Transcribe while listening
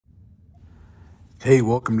Hey,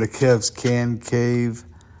 welcome to Kev's Can Cave.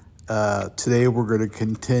 Today we're going to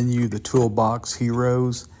continue the Toolbox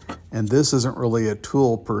Heroes, and this isn't really a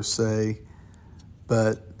tool per se,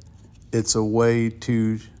 but it's a way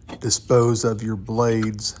to dispose of your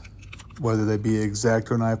blades, whether they be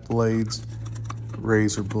X-Acto knife blades,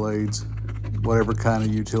 razor blades, whatever kind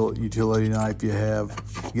of utility knife you have,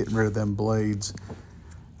 getting rid of them blades.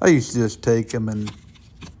 I used to just take them and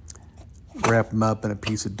wrap them up in a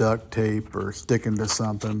piece of duct tape or stick them to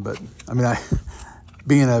something. But I mean,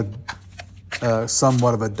 being a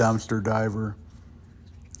somewhat of a dumpster diver,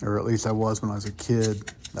 or at least I was when I was a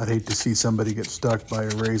kid, I'd hate to see somebody get stuck by a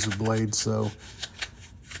razor blade. So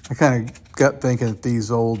I kind of got thinking that these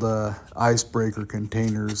old icebreaker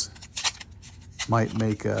containers might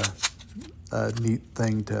make a neat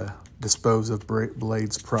thing to dispose of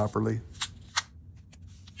blades properly.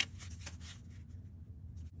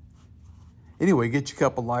 Anyway, get you a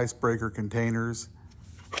couple icebreaker containers.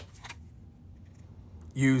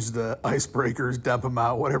 Use the icebreakers, dump them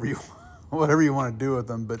out, whatever you want to do with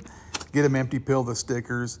them, but get them empty, peel the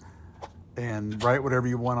stickers, and write whatever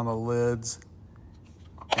you want on the lids.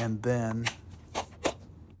 And then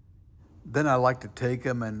I like to take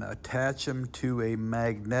them and attach them to a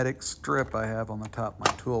magnetic strip I have on the top of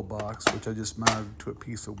my toolbox, which I just mounted to a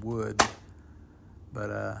piece of wood.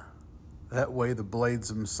 But that way the blades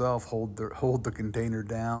themselves hold the container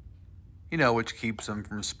down, you know, which keeps them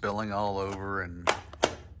from spilling all over, and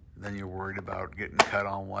then you're worried about getting cut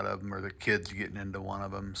on one of them or the kids getting into one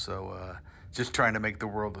of them. So just trying to make the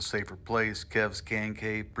world a safer place. Kev's Can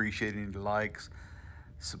Cave, appreciating any likes,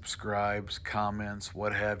 subscribes, comments,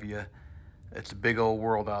 what have you. It's a big old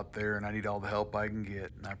world out there, and I need all the help I can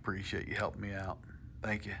get, and I appreciate you helping me out.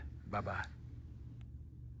 Thank you. Bye-bye.